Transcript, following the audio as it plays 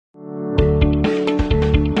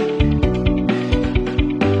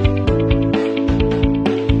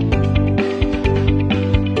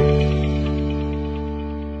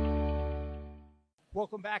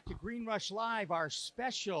back to Green Rush Live, our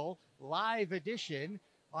special live edition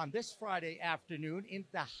on this Friday afternoon in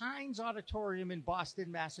the Heinz Auditorium in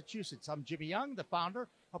Boston, Massachusetts. I'm Jimmy Young, the founder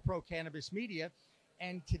of Pro Cannabis Media,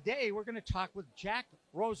 and today we're going to talk with Jack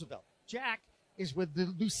Roosevelt. Jack is with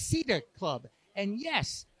the Lucida Club, and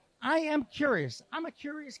yes, I am curious. I'm a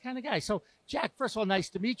curious kind of guy. So, Jack, first of all, nice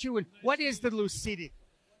to meet you. And what is the Lucida?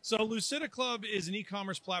 So Lucida Club is an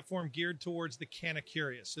e-commerce platform geared towards the Canna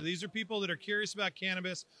Curious. So these are people that are curious about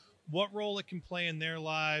cannabis, what role it can play in their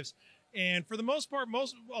lives. And for the most part,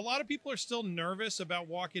 a lot of people are still nervous about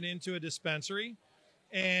walking into a dispensary.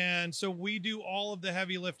 And so we do all of the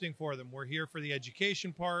heavy lifting for them. We're here for the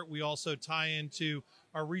education part. We also tie into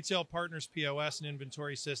our retail partners, POS and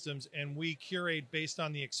inventory systems, and we curate based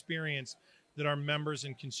on the experience that our members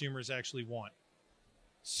and consumers actually want.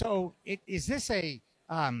 So is this a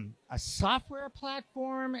software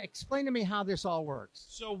platform? Explain to me how this all works.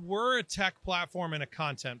 So we're a tech platform and a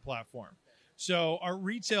content platform. So our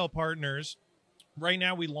retail partners, right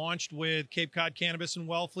now we launched with Cape Cod Cannabis and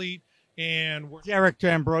Wellfleet, and we're Derek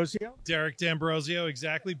D'Ambrosio,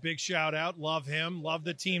 exactly. Big shout out. Love him. Love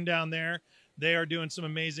the team down there. They are doing some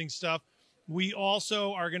amazing stuff. We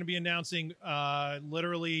also are going to be announcing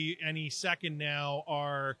literally any second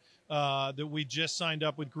now that we just signed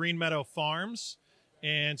up with Green Meadow Farms.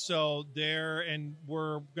 And so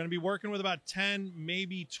we're going to be working with about 10,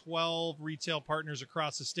 maybe 12 retail partners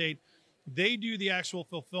across the state. They do the actual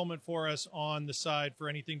fulfillment for us on the side for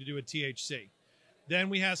anything to do with THC. Then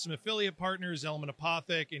we have some affiliate partners, Element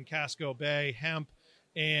Apothic and Casco Bay Hemp,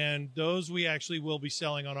 and those we actually will be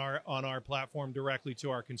selling on our platform directly to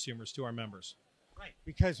our consumers, to our members. Right,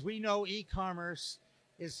 because we know e-commerce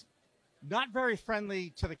is not very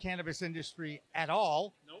friendly to the cannabis industry at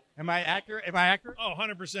all. Nope. Am I accurate? Oh,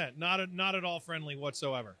 100%. Not at all friendly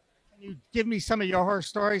whatsoever. Can you give me some of your horror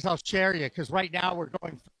stories? I'll share you, because right now we're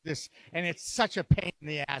going through this, and it's such a pain in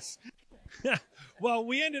the ass. Well,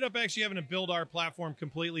 we ended up actually having to build our platform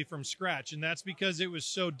completely from scratch, and that's because it was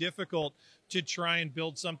so difficult to try and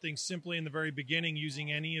build something simply in the very beginning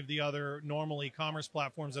using any of the other normal e-commerce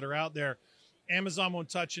platforms that are out there. Amazon won't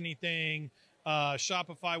touch anything.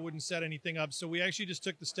 Shopify wouldn't set anything up. So we actually just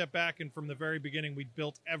took the step back, and from the very beginning, we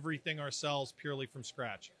built everything ourselves purely from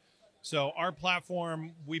scratch. So our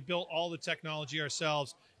platform, we built all the technology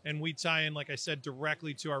ourselves, and we tie in, like I said,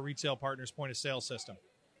 directly to our retail partners' point of sale system.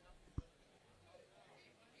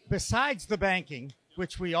 Besides the banking,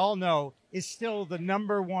 which we all know is still the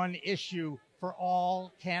number one issue for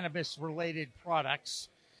all cannabis-related products.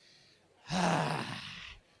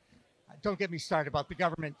 Don't get me started about the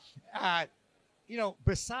government.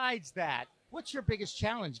 Besides that, what's your biggest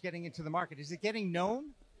challenge getting into the market? Is it getting known?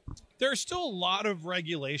 There's still a lot of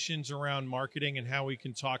regulations around marketing and how we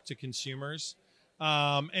can talk to consumers.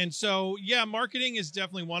 And so, yeah, marketing is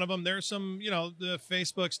definitely one of them. There's some, the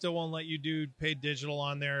Facebook still won't let you do paid digital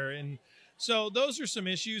on there. And so those are some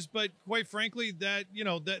issues. But quite frankly, that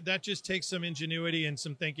just takes some ingenuity and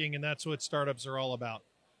some thinking. And that's what startups are all about.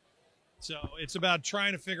 So it's about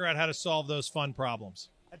trying to figure out how to solve those fun problems.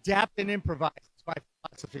 Adapt and improvise is my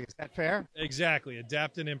philosophy. Is that fair? Exactly.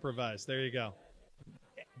 Adapt and improvise. There you go.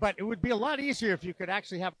 But it would be a lot easier if you could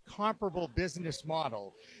actually have a comparable business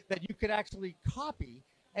model that you could actually copy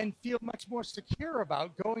and feel much more secure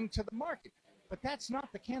about going to the market. But that's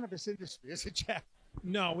not the cannabis industry, is it, Jack?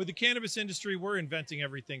 No, with the cannabis industry, we're inventing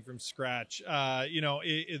everything from scratch.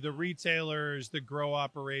 The retailers, the grow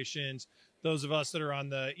operations, those of us that are on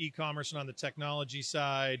the e-commerce and on the technology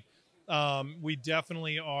side, we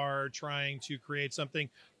definitely are trying to create something.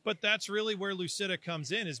 But that's really where Lucida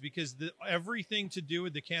comes in, is because everything to do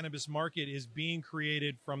with the cannabis market is being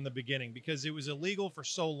created from the beginning, because it was illegal for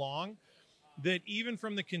so long that even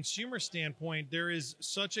from the consumer standpoint, there is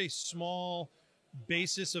such a small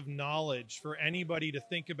basis of knowledge for anybody to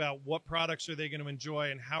think about what products are they going to enjoy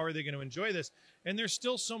and how are they going to enjoy this. And there's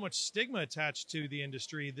still so much stigma attached to the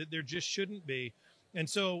industry that there just shouldn't be. And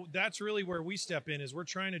so that's really where we step in, is we're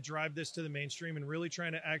trying to drive this to the mainstream and really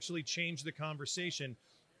trying to actually change the conversation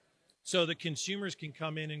so that consumers can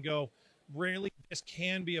come in and go, really, this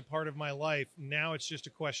can be a part of my life. Now it's just a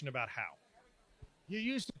question about how. You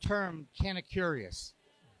used the term Canna Curious.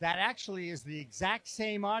 That actually is the exact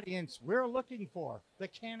same audience we're looking for, the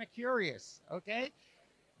Canna Curious, okay?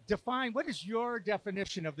 What is your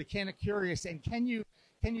definition of the Canna Curious, and can you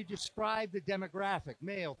describe the demographic,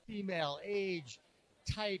 male, female, age,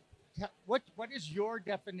 type? What is your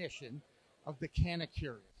definition of the Canna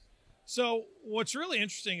Curious? So what's really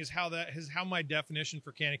interesting is how my definition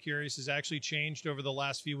for Canna Curious has actually changed over the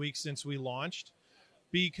last few weeks since we launched.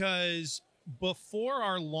 Because before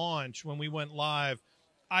our launch, when we went live,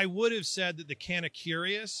 I would have said that the Canna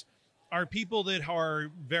Curious are people that are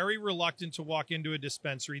very reluctant to walk into a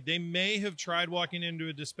dispensary. They may have tried walking into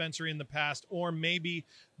a dispensary in the past, or maybe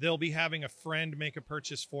they'll be having a friend make a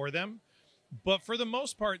purchase for them. But for the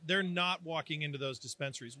most part, they're not walking into those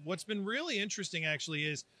dispensaries. What's been really interesting, actually,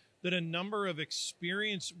 is that a number of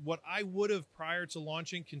experienced, what I would have prior to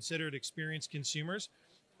launching considered experienced consumers,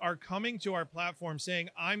 are coming to our platform saying,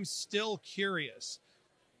 I'm still curious.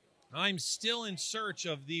 I'm still in search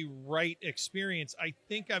of the right experience. I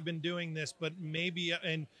think I've been doing this, but maybe,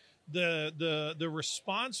 and the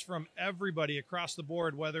response from everybody across the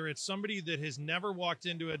board, whether it's somebody that has never walked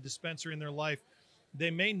into a dispensary in their life, they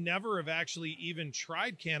may never have actually even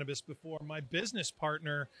tried cannabis before. My business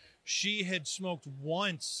partner, she had smoked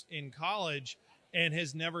once in college and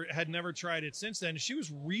had never tried it since then. She was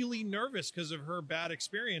really nervous because of her bad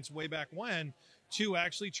experience way back when to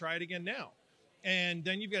actually try it again now. And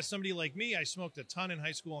then you've got somebody like me. I smoked a ton in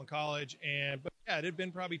high school and college, but yeah, it had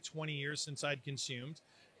been probably 20 years since I'd consumed.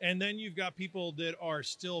 And then you've got people that are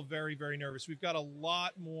still very, very nervous. We've got a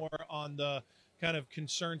lot more on the kind of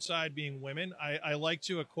concern side being women. I like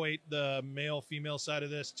to equate the male-female side of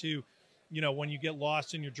this to, when you get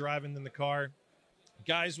lost and you're driving in the car,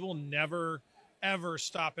 guys will never, ever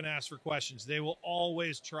stop and ask for questions. They will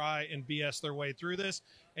always try and BS their way through this.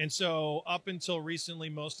 And so up until recently,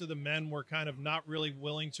 most of the men were kind of not really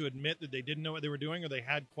willing to admit that they didn't know what they were doing or they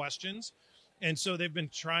had questions. And so they've been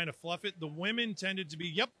trying to fluff it. The women tended to be,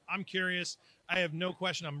 yep, I'm curious. I have no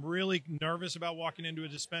question. I'm really nervous about walking into a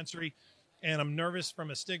dispensary, and I'm nervous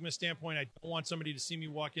from a stigma standpoint. I don't want somebody to see me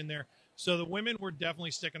walk in there. So the women were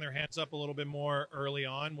definitely sticking their hands up a little bit more early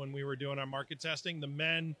on when we were doing our market testing. The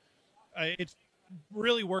men, it's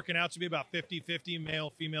really working out to be about 50-50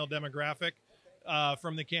 male-female demographic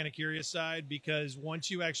from the Canna Curious side, because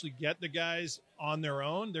once you actually get the guys on their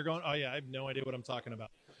own, they're going, oh, yeah, I have no idea what I'm talking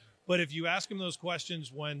about. But if you ask them those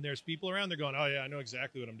questions when there's people around, they're going, oh, yeah, I know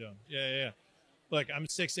exactly what I'm doing. Yeah. Look, I'm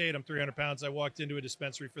 6'8", I'm 300 pounds. I walked into a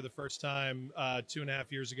dispensary for the first time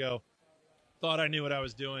 2.5 years ago. Thought I knew what I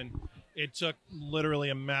was doing. It took literally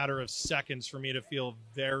a matter of seconds for me to feel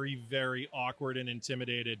very, very awkward and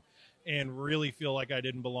intimidated and really feel like I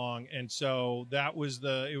didn't belong. And so it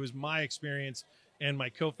was my experience and my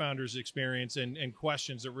co-founder's experience and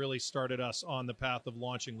questions that really started us on the path of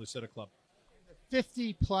launching Lucida Club.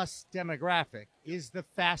 50-plus demographic is the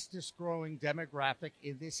fastest growing demographic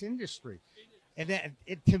in this industry. And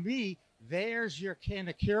to me, there's your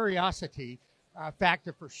Canna Curiosity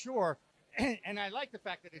factor for sure. And I like the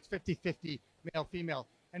fact that it's 50-50 male-female.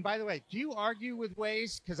 And by the way, do you argue with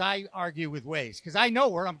Waze? Because I argue with Waze, because I know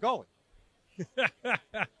where I'm going.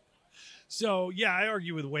 So, yeah, I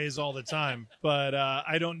argue with Waze all the time, but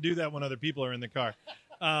I don't do that when other people are in the car.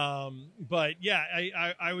 But, yeah,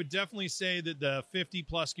 I would definitely say that the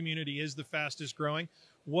 50-plus community is the fastest growing.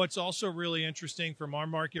 What's also really interesting from our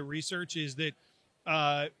market research is that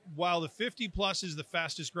while the 50-plus is the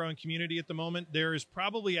fastest growing community at the moment, there is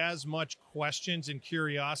probably as much questions and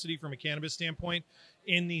curiosity from a cannabis standpoint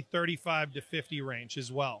in the 35 to 50 range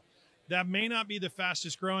as well. That may not be the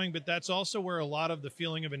fastest growing, but that's also where a lot of the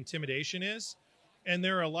feeling of intimidation is. And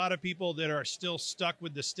there are a lot of people that are still stuck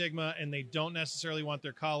with the stigma, and they don't necessarily want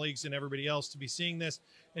their colleagues and everybody else to be seeing this.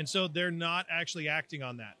 And so they're not actually acting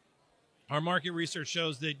on that. Our market research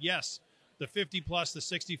shows that, yes, the 50 plus, the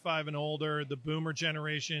 65 and older, the boomer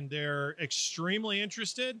generation, they're extremely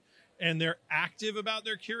interested and they're active about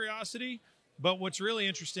their curiosity. But what's really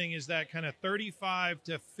interesting is that kind of 35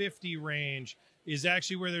 to 50 range is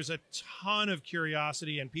actually where there's a ton of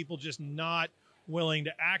curiosity and people just not willing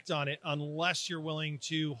to act on it unless you're willing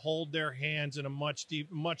to hold their hands in a much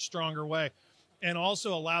stronger way, and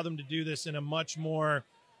also allow them to do this in a much more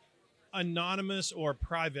anonymous or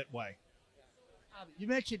private way. You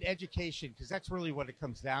mentioned education, because that's really what it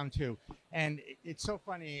comes down to. And it's so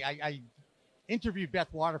funny. I interviewed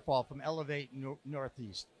Beth Waterfall from Elevate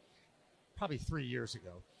Northeast probably 3 years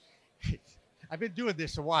ago. I've been doing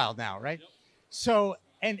this a while now, right? Yep. So,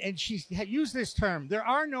 and she used this term, there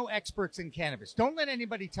are no experts in cannabis. Don't let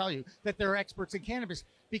anybody tell you that there are experts in cannabis,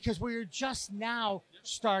 because we're just now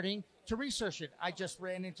starting to research it. I just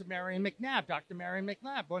ran into Marion McNabb, Dr. Marion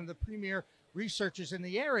McNabb, one of the premier researchers in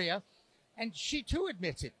the area. And she, too,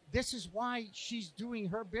 admits it. This is why she's doing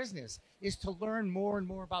her business, is to learn more and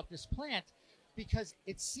more about this plant, because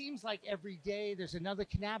it seems like every day there's another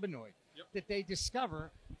cannabinoid that they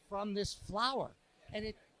discover from this flower.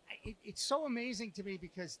 And it's so amazing to me,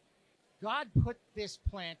 because God put this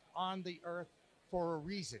plant on the earth for a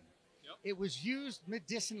reason. It was used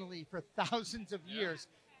medicinally for thousands of years.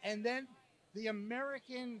 And then the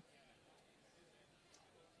American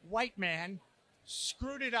white man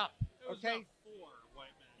screwed it up. It was Okay. about 4 white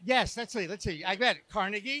men. Yes, let's see. I got it.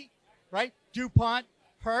 Carnegie, right? DuPont,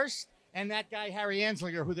 Hearst, and that guy Harry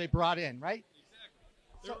Anslinger, who they brought in, right?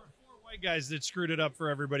 Exactly. There were 4 white guys that screwed it up for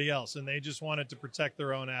everybody else, and they just wanted to protect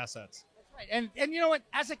their own assets. That's right. And you know what?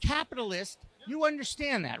 As a capitalist, you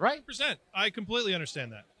understand that, right? 100%. I completely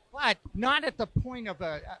understand that. But not at the point of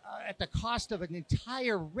at the cost of an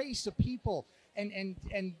entire race of people, and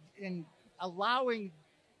allowing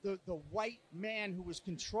the white man who was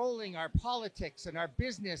controlling our politics and our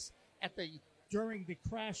business during the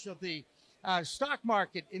crash of the stock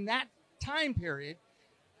market in that time period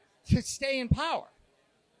to stay in power.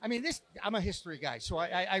 I mean, I'm a history guy, so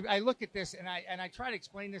I look at this and I try to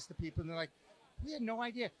explain this to people, and they're like, we had no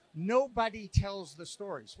idea. Nobody tells the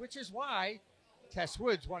stories, which is why Tess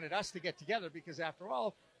Woods wanted us to get together, because after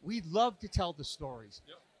all, we love to tell the stories.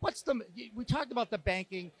 Yep. We talked about the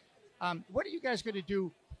banking. What are you guys going to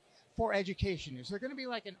do for education? Is there going to be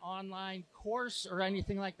like an online course or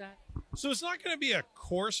anything like that? So it's not going to be a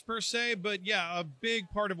course per se, but yeah, a big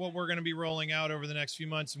part of what we're going to be rolling out over the next few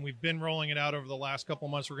months, and we've been rolling it out over the last couple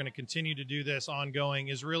of months, we're going to continue to do this ongoing,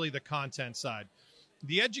 is really the content side.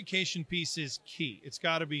 The education piece is key. It's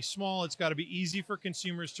got to be small. It's got to be easy for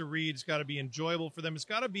consumers to read. It's got to be enjoyable for them. It's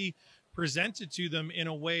got to be presented to them in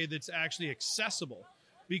a way that's actually accessible.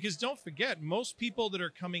 Because don't forget, most people that are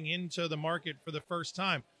coming into the market for the first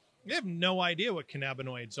time, they have no idea what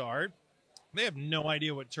cannabinoids are. They have no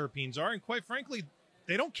idea what terpenes are. And quite frankly,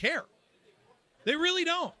 they don't care. They really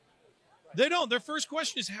don't. They don't. Their first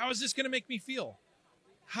question is, how is this going to make me feel?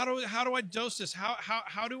 How do I dose this?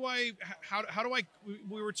 How do I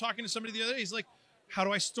we were talking to somebody the other day. He's like, how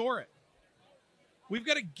do I store it? We've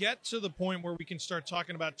got to get to the point where we can start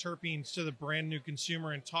talking about terpenes to the brand new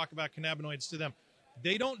consumer and talk about cannabinoids to them.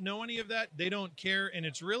 They don't know any of that. They don't care. And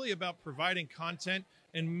it's really about providing content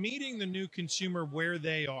and meeting the new consumer where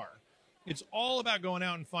they are. It's all about going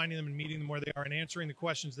out and finding them and meeting them where they are and answering the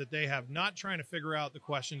questions that they have, not trying to figure out the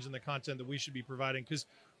questions and the content that we should be providing, because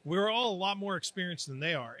we're all a lot more experienced than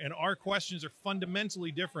they are, and our questions are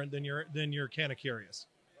fundamentally different than your Canna Curious.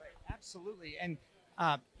 Right. Absolutely. And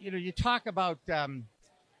you talk about the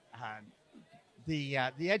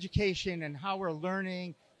education and how we're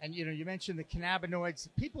learning, and you mentioned the cannabinoids.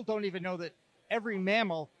 People don't even know that every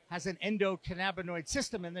mammal has an endocannabinoid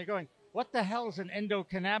system, and they're going, what the hell is an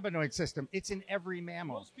endocannabinoid system? It's in every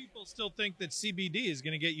mammal. Most people still think that CBD is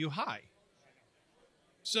going to get you high.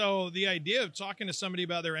 So the idea of talking to somebody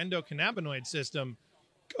about their endocannabinoid system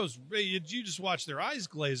you just watch their eyes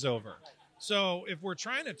glaze over. So if we're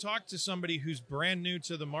trying to talk to somebody who's brand new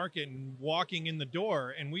to the market and walking in the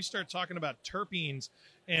door, and we start talking about terpenes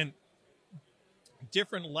and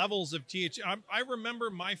different levels of THC, I remember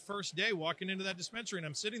my first day walking into that dispensary, and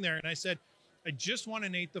I'm sitting there and I said, I just want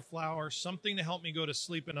an eighth of flower, something to help me go to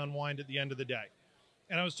sleep and unwind at the end of the day.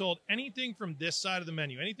 And I was told anything from this side of the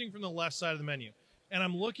menu, anything from the left side of the menu. And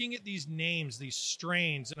I'm looking at these names, these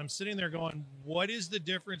strains, and I'm sitting there going, what is the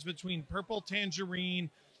difference between purple tangerine,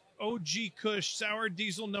 OG Kush, sour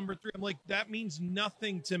diesel number 3? I'm like, that means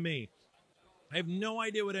nothing to me. I have no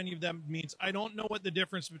idea what any of that means. I don't know what the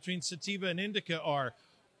difference between sativa and indica are.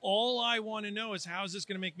 All I want to know is, how is this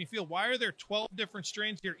going to make me feel? Why are there 12 different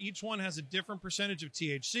strains here? Each one has a different percentage of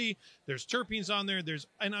THC. There's terpenes on there.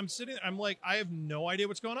 And I'm like, I have no idea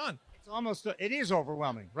what's going on. It is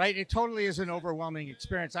overwhelming, right? It totally is an overwhelming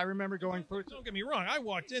experience. I remember going through it. Don't get me wrong. I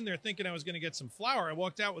walked in there thinking I was going to get some flower. I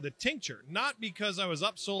walked out with a tincture, not because I was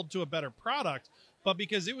upsold to a better product, but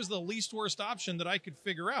because it was the least worst option that I could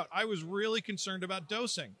figure out. I was really concerned about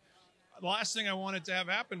dosing. The last thing I wanted to have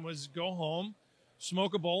happen was go home,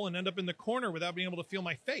 smoke a bowl, and end up in the corner without being able to feel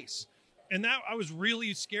my face. And that I was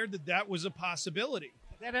really scared that was a possibility.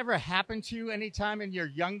 Did that ever happen to you anytime in your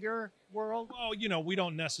younger world? Well, we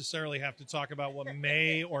don't necessarily have to talk about what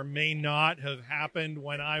may or may not have happened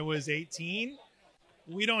when I was 18.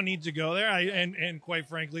 We don't need to go there. And quite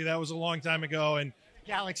frankly, that was a long time ago. And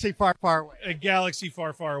galaxy far, far away. A galaxy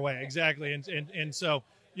far, far away. Exactly. And so,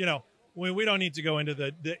 we don't need to go into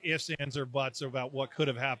the ifs, ands, or buts about what could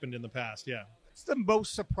have happened in the past. Yeah. What's the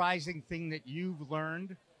most surprising thing that you've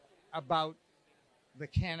learned about the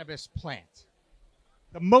cannabis plant?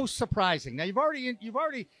 The most surprising. Now, you've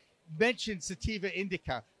already mentioned sativa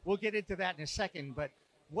indica. We'll get into that in a second. But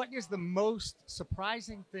what is the most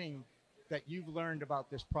surprising thing that you've learned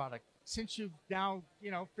about this product since you've now,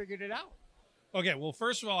 figured it out? Okay, well,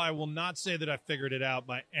 first of all, I will not say that I figured it out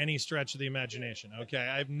by any stretch of the imagination. Okay,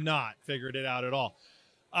 I've not figured it out at all.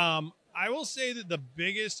 I will say that the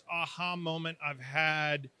biggest aha moment I've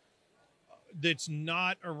had that's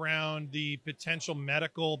not around the potential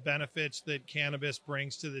medical benefits that cannabis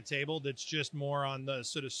brings to the table, that's just more on the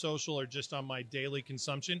sort of social or just on my daily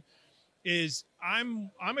consumption, is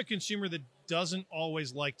I'm a consumer that doesn't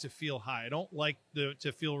always like to feel high. I don't like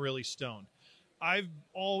to feel really stoned. I've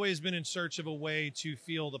always been in search of a way to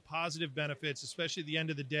feel the positive benefits, especially at the end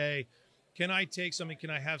of the day. Can I take something? Can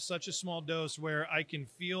I have such a small dose where I can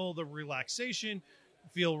feel the relaxation,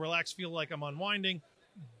 feel relaxed, feel like I'm unwinding,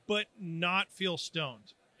 but not feel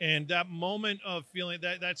stoned? And that moment of feeling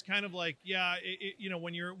that's kind of like, yeah,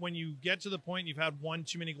 when you get to the point you've had one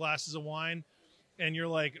too many glasses of wine and you're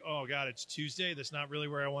like, oh God, it's Tuesday. That's not really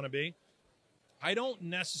where I want to be. I don't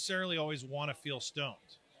necessarily always want to feel stoned.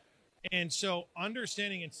 And so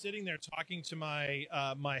understanding and sitting there talking to my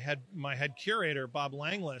head curator, Bob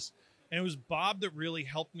Langless, and it was Bob that really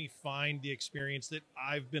helped me find the experience that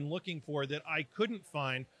I've been looking for that I couldn't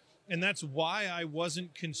find. And that's why I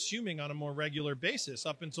wasn't consuming on a more regular basis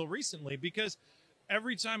up until recently, because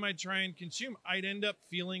every time I try and consume, I'd end up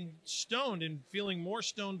feeling stoned and feeling more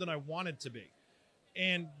stoned than I wanted to be.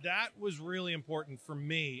 And that was really important for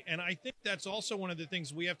me. And I think that's also one of the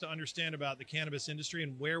things we have to understand about the cannabis industry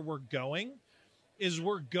and where we're going, is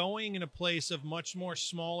we're going in a place of much more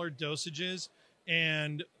smaller dosages,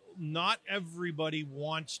 and not everybody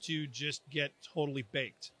wants to just get totally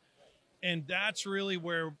baked. And that's really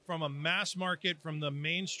where, from a mass market, from the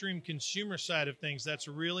mainstream consumer side of things, that's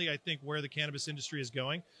really, I think, where the cannabis industry is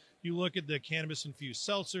going. You look at the cannabis-infused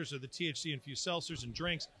seltzers or the THC-infused seltzers and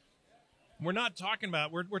drinks, we're talking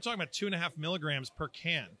about 2.5 milligrams per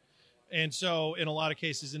can. And so in a lot of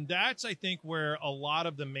cases, and that's, I think, where a lot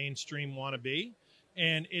of the mainstream want to be.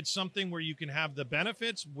 And it's something where you can have the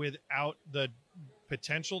benefits without the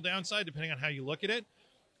potential downside, depending on how you look at it.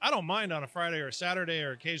 I don't mind on a Friday or a Saturday,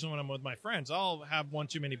 or occasionally when I'm with my friends, I'll have one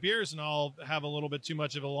too many beers and I'll have a little bit too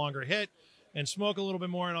much of a longer hit and smoke a little bit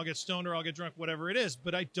more, and I'll get stoned or I'll get drunk, whatever it is.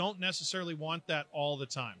 But I don't necessarily want that all the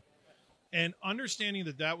time. And understanding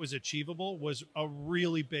that that was achievable was a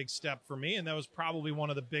really big step for me. And that was probably one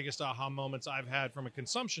of the biggest aha moments I've had from a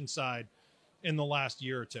consumption side in the last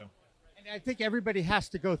year or two. And I think everybody has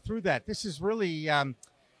to go through that. This is really, what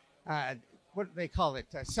do they call it?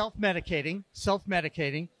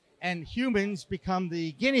 Self-medicating, and humans become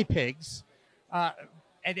the guinea pigs,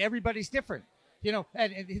 and everybody's different. And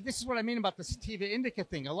this is what I mean about the sativa indica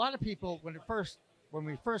thing. A lot of people, when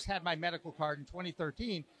we first had my medical card in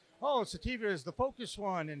 2013, oh, sativa is the focused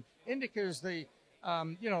one, and indica is the,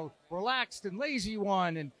 relaxed and lazy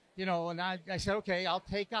one. And, and I said, okay, I'll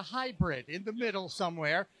take a hybrid in the middle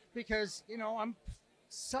somewhere, because, I'm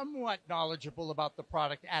somewhat knowledgeable about the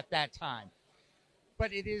product at that time.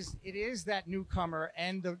 But it is that newcomer,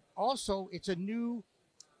 and also it's a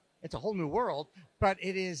whole new world, but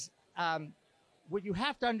it is, what you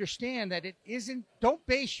have to understand that it isn't, don't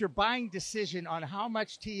base your buying decision on how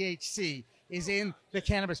much THC is in the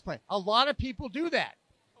cannabis plant. A lot of people do that.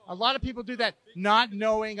 Not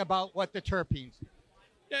knowing about what the terpenes are.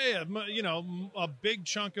 Yeah. A big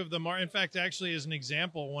chunk of the market. In fact, actually, as an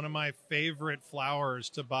example, one of my favorite flowers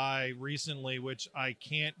to buy recently, which I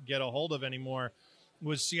can't get a hold of anymore,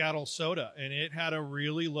 was Seattle Soda. And it had a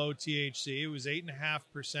really low THC. It was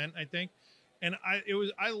 8.5%, I think. And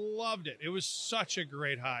I loved it. It was such a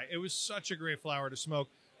great high. It was such a great flower to smoke.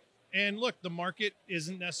 And look, the market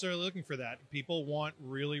isn't necessarily looking for that. People want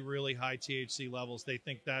really, really high THC levels. They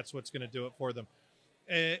think that's what's going to do it for them.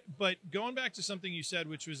 But going back to something you said,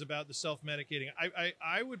 which was about the self-medicating,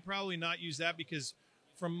 I would probably not use that, because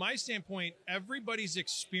from my standpoint, everybody's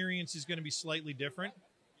experience is going to be slightly different.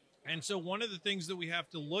 And so one of the things that we have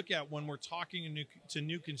to look at when we're talking to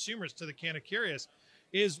new consumers, to the Canna Curious,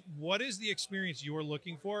 is what is the experience you're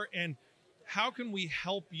looking for, and how can we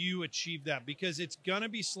help you achieve that? Because it's going to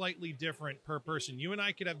be slightly different per person. You and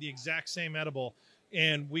I could have the exact same edible,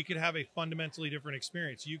 and we could have a fundamentally different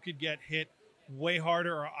experience. You could get hit way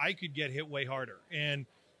harder, or I could get hit way harder. And,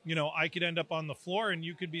 I could end up on the floor, and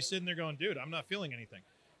you could be sitting there going, dude, I'm not feeling anything.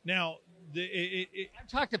 Now, I've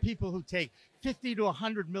talked to people who take 50 to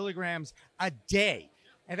 100 milligrams a day.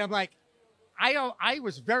 And I'm like, I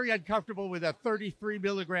was very uncomfortable with a 33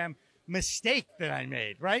 milligram mistake that I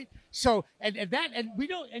made, right? So, and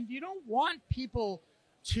you don't want people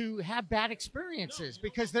to have bad experiences,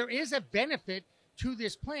 because there is a benefit to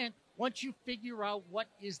this plant once you figure out what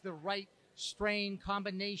is the right strain,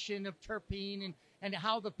 combination of terpene, and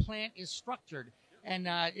how the plant is structured. And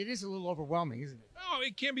it is a little overwhelming, isn't it? Oh,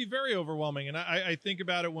 it can be very overwhelming. And I think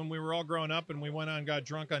about it when we were all growing up and we went on and got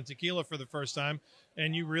drunk on tequila for the first time,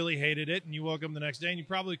 and you really hated it, and you woke up the next day and you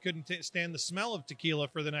probably couldn't stand the smell of tequila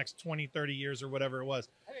for the next 20, 30 years or whatever it was.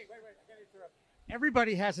 Hey, wait, I got to interrupt.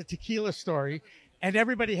 Everybody has a tequila story, and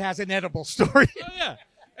everybody has an edible story. Oh, yeah.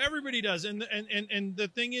 Everybody does. And the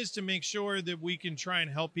thing is to make sure that we can try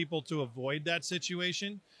and help people to avoid that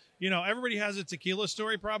situation. Everybody has a tequila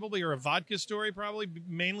story probably, or a vodka story probably,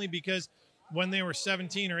 mainly because when they were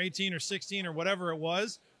 17 or 18 or 16 or whatever it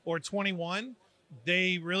was, or 21,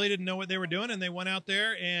 they really didn't know what they were doing, and they went out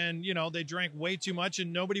there and, they drank way too much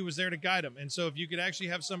and nobody was there to guide them. And so if you could actually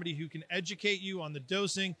have somebody who can educate you on the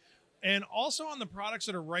dosing and also on the products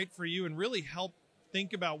that are right for you and really help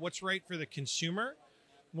think about what's right for the consumer.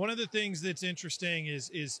 One of the things that's interesting is,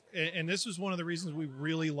 and this was one of the reasons we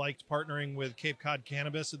really liked partnering with Cape Cod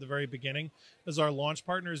Cannabis at the very beginning as our launch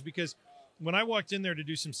partners, because when I walked in there to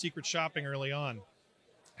do some secret shopping early on,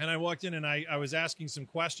 and I walked in and I was asking some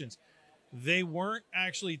questions, they weren't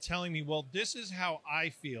actually telling me, well, this is how I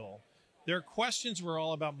feel. Their questions were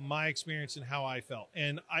all about my experience and how I felt.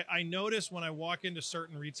 And I noticed when I walk into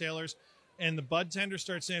certain retailers and the bud tender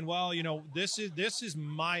starts saying, well, this is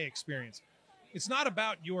my experience. It's not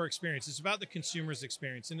about your experience. It's about the consumer's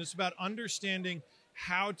experience. And it's about understanding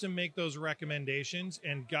how to make those recommendations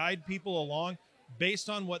and guide people along based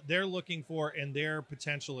on what they're looking for and their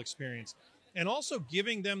potential experience. And also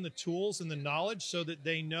giving them the tools and the knowledge so that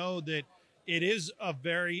they know that it is a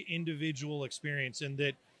very individual experience and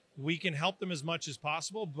that we can help them as much as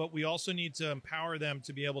possible, but we also need to empower them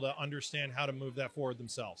to be able to understand how to move that forward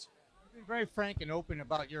themselves. You've been very frank and open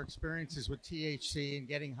about your experiences with THC and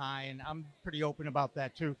getting high, and I'm pretty open about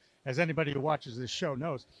that too, as anybody who watches this show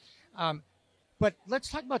knows. But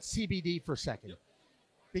let's talk about CBD for a second,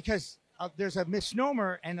 because there's a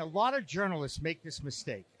misnomer, and a lot of journalists make this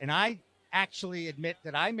mistake. And I actually admit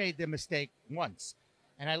that I made the mistake once,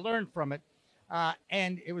 and I learned from it.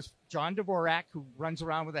 And it was John Dvorak, who runs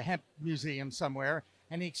around with a hemp museum somewhere,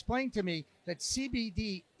 and he explained to me that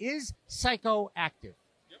CBD is psychoactive.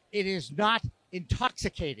 It is not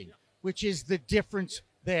intoxicating, which is the difference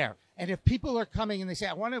there. And if people are coming and they say,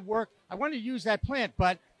 I want to use that plant,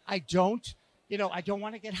 but I don't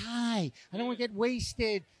want to get high. I don't want to get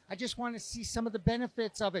wasted. I just want to see some of the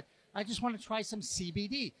benefits of it. I just want to try some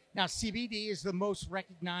CBD. Now, CBD is the most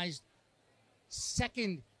recognized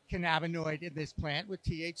second cannabinoid in this plant, with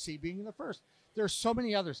THC being the first. There are so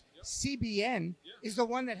many others. CBN is the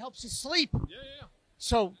one that helps you sleep.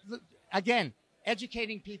 So, again,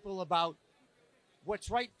 educating people about what's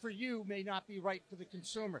right for you may not be right for the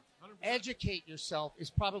consumer. 100%. Educate yourself is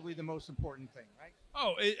probably the most important thing, right?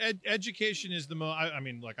 Oh, education is the most. I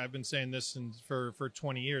mean, look, I've been saying this for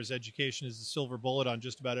 20 years. Education is the silver bullet on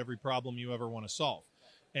just about every problem you ever want to solve.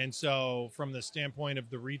 And so from the standpoint of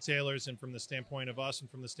the retailers and from the standpoint of us and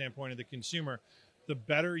from the standpoint of the consumer, the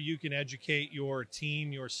better you can educate your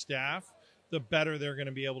team, your staff, the better they're going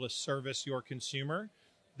to be able to service your consumer.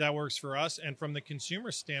 That works for us. And from the consumer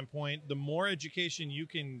standpoint, the more education you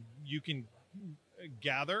can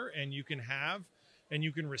gather and you can have and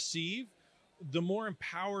you can receive, the more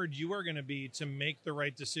empowered you are going to be to make the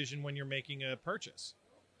right decision when you're making a purchase.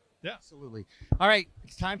 Yeah, absolutely. All right.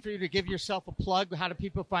 It's time for you to give yourself a plug. How do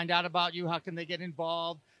people find out about you? How can they get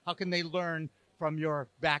involved? How can they learn from your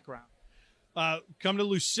background? Come to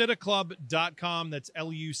lucidaclub.com. That's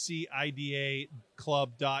LUCIDA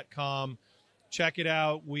club.com. Check it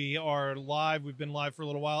out. We are live. We've been live for a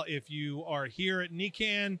little while. If you are here at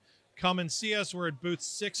NECANN, come and see us. We're at booth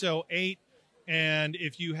 608. And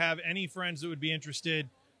if you have any friends that would be interested,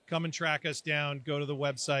 come and track us down. Go to the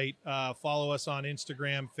website. Follow us on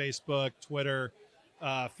Instagram, Facebook, Twitter,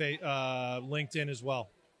 LinkedIn as well.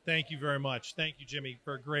 Thank you very much. Thank you, Jimmy,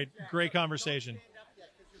 for a great conversation.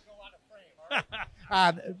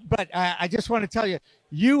 But I just want to tell you,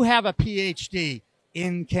 you have a PhD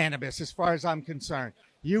in cannabis, as far as I'm concerned.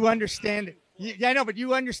 You understand it. Yeah, I know, but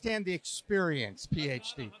you understand the experience,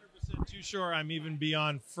 PhD. I'm not 100% too sure I'm even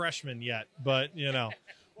beyond freshman yet, but,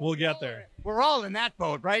 we'll get there. We're all in that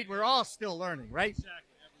boat, right? We're all still learning, right? Exactly.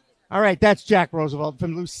 All right, that's Jack Roosevelt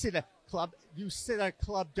from Lucida Club,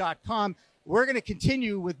 lucidaclub.com. We're going to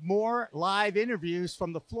continue with more live interviews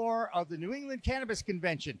from the floor of the New England Cannabis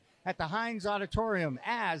Convention at the Heinz Auditorium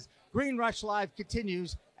as Green Rush Live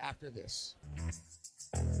continues after this.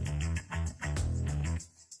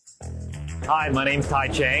 Hi, my name's Tai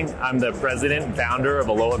Chang. I'm the president and founder of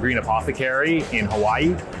Aloha Green Apothecary in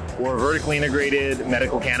Hawaii. We're a vertically integrated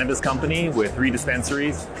medical cannabis company with 3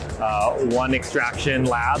 dispensaries, 1 extraction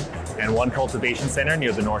lab, and 1 cultivation center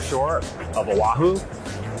near the North Shore of Oahu.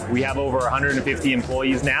 We have over 150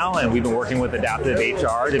 employees now, and we've been working with Adaptive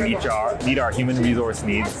HR to meet our human resource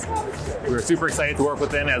needs. We're super excited to work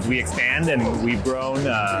with them as we expand, and we've grown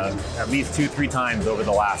at least 2-3 times over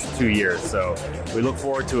the last 2 years. So we look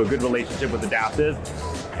forward to a good relationship with Adaptive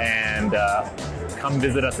and come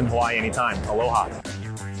visit us in Hawaii anytime. Aloha.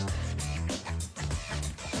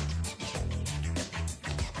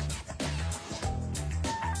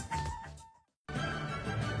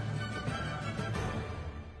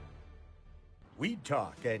 Weed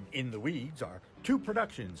Talk and In the Weeds are two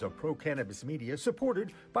productions of Pro Cannabis Media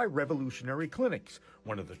supported by Revolutionary Clinics,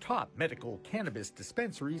 one of the top medical cannabis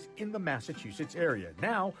dispensaries in the Massachusetts area,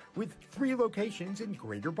 now with 3 locations in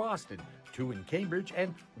Greater Boston, 2 in Cambridge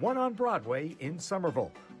and 1 on Broadway in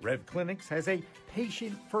Somerville. Rev Clinics has a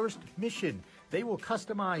patient-first mission. They will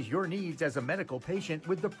customize your needs as a medical patient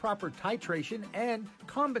with the proper titration and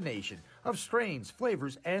combination of strains,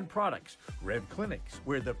 flavors, and products. Rev Clinics,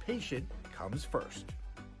 where the patient comes first.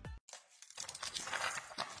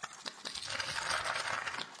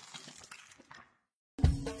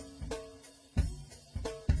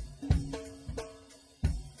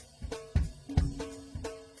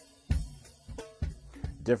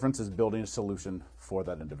 Difference is building a solution for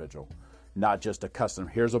that individual. Not just a custom,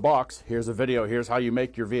 here's a box, here's a video, here's how you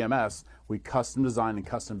make your VMS. We custom design and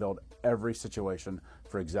custom build every situation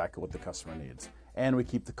for exactly what the customer needs. And we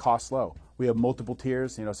keep the cost low. We have multiple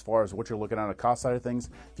tiers, as far as what you're looking at on the cost side of things.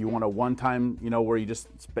 If you want a one-time, where you just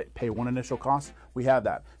pay one initial cost, we have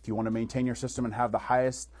that. If you want to maintain your system and have the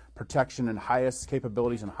highest protection and highest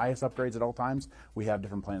capabilities and highest upgrades at all times, we have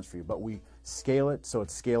different plans for you. But we scale it so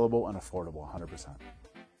it's scalable and affordable 100%.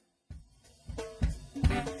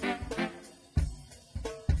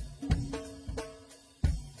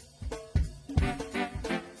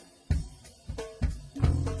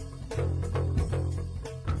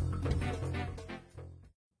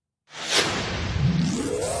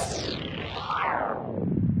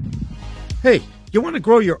 Hey, you want to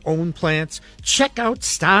grow your own plants? Check out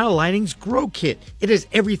Style Lighting's Grow Kit. It has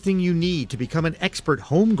everything you need to become an expert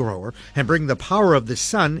home grower and bring the power of the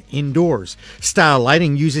sun indoors. Style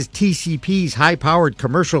Lighting uses TCP's high-powered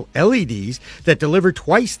commercial LEDs that deliver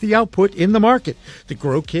twice the output in the market. The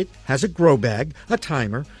Grow Kit has a grow bag, a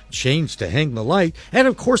timer, chains to hang the light, and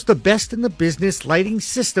of course the best in the business lighting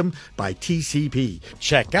system by TCP.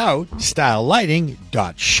 Check out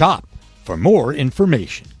stylelighting.shop for more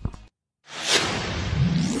information.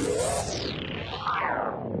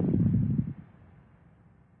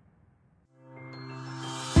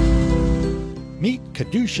 Meet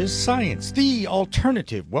Caduceus Science, the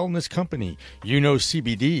alternative wellness company. You know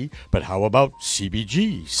CBD, but how about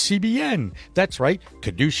CBG, CBN? That's right,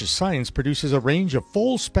 Caduceus Science produces a range of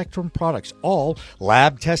full-spectrum products, all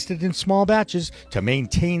lab-tested in small batches to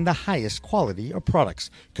maintain the highest quality of products.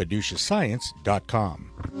 CaduceusScience.com.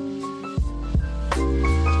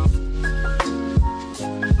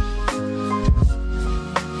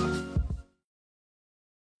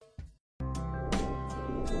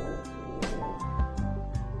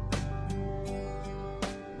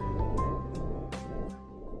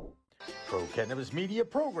 Pro Cannabis Media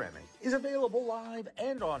programming is available live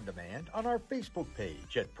and on demand on our Facebook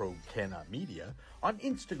page at Pro Canna Media, on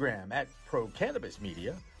Instagram at Pro Cannabis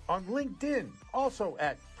Media, on LinkedIn also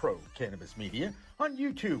at Pro Cannabis Media, on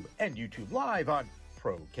YouTube and YouTube Live on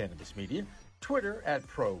Pro Cannabis Media, Twitter at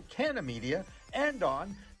Pro Canna Media, and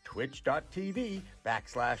on twitch.tv/Pro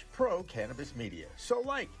Cannabis Media. So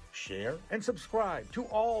like, share, and subscribe to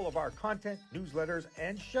all of our content, newsletters,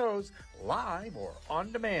 and shows live or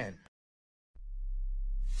on demand.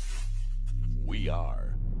 We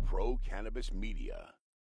are Pro Cannabis Media.